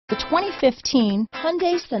The 2015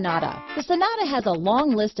 Hyundai Sonata. The Sonata has a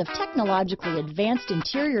long list of technologically advanced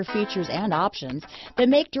interior features and options that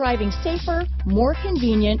make driving safer, more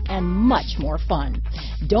convenient, and much more fun.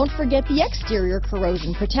 Don't forget the exterior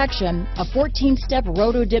corrosion protection, a 14-step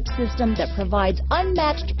roto-dip system that provides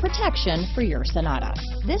unmatched protection for your Sonata.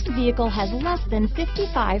 This vehicle has less than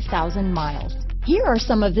 55,000 miles. Here are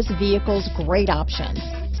some of this vehicle's great options: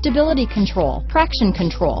 stability control, traction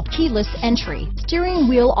control, keyless entry, steering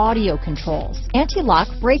wheel audio controls, anti-lock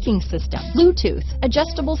braking system, Bluetooth,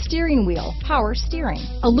 adjustable steering wheel, power steering,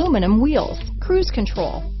 aluminum wheels, cruise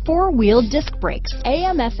control, four-wheel disc brakes,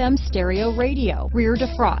 AM/FM stereo radio, rear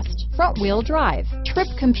defrost, front-wheel drive, trip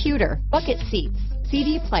computer, bucket seats,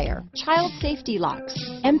 CD player, child safety locks,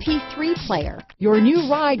 MP3 player. Your new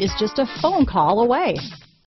ride is just a phone call away.